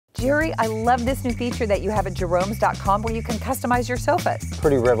Jerry, I love this new feature that you have at Jerome's.com where you can customize your sofas.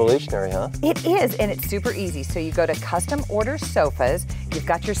 Pretty revolutionary, huh? It is, and it's super easy. So you go to Custom Order Sofas. You've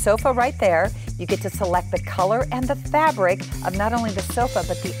got your sofa right there. You get to select the color and the fabric of not only the sofa,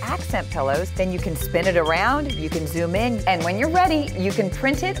 but the accent pillows. Then you can spin it around, you can zoom in, and when you're ready, you can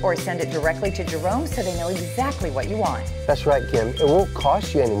print it or send it directly to Jerome so they know exactly what you want. That's right, Kim. It won't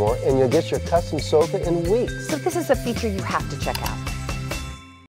cost you anymore, and you'll get your custom sofa in weeks. So this is a feature you have to check out.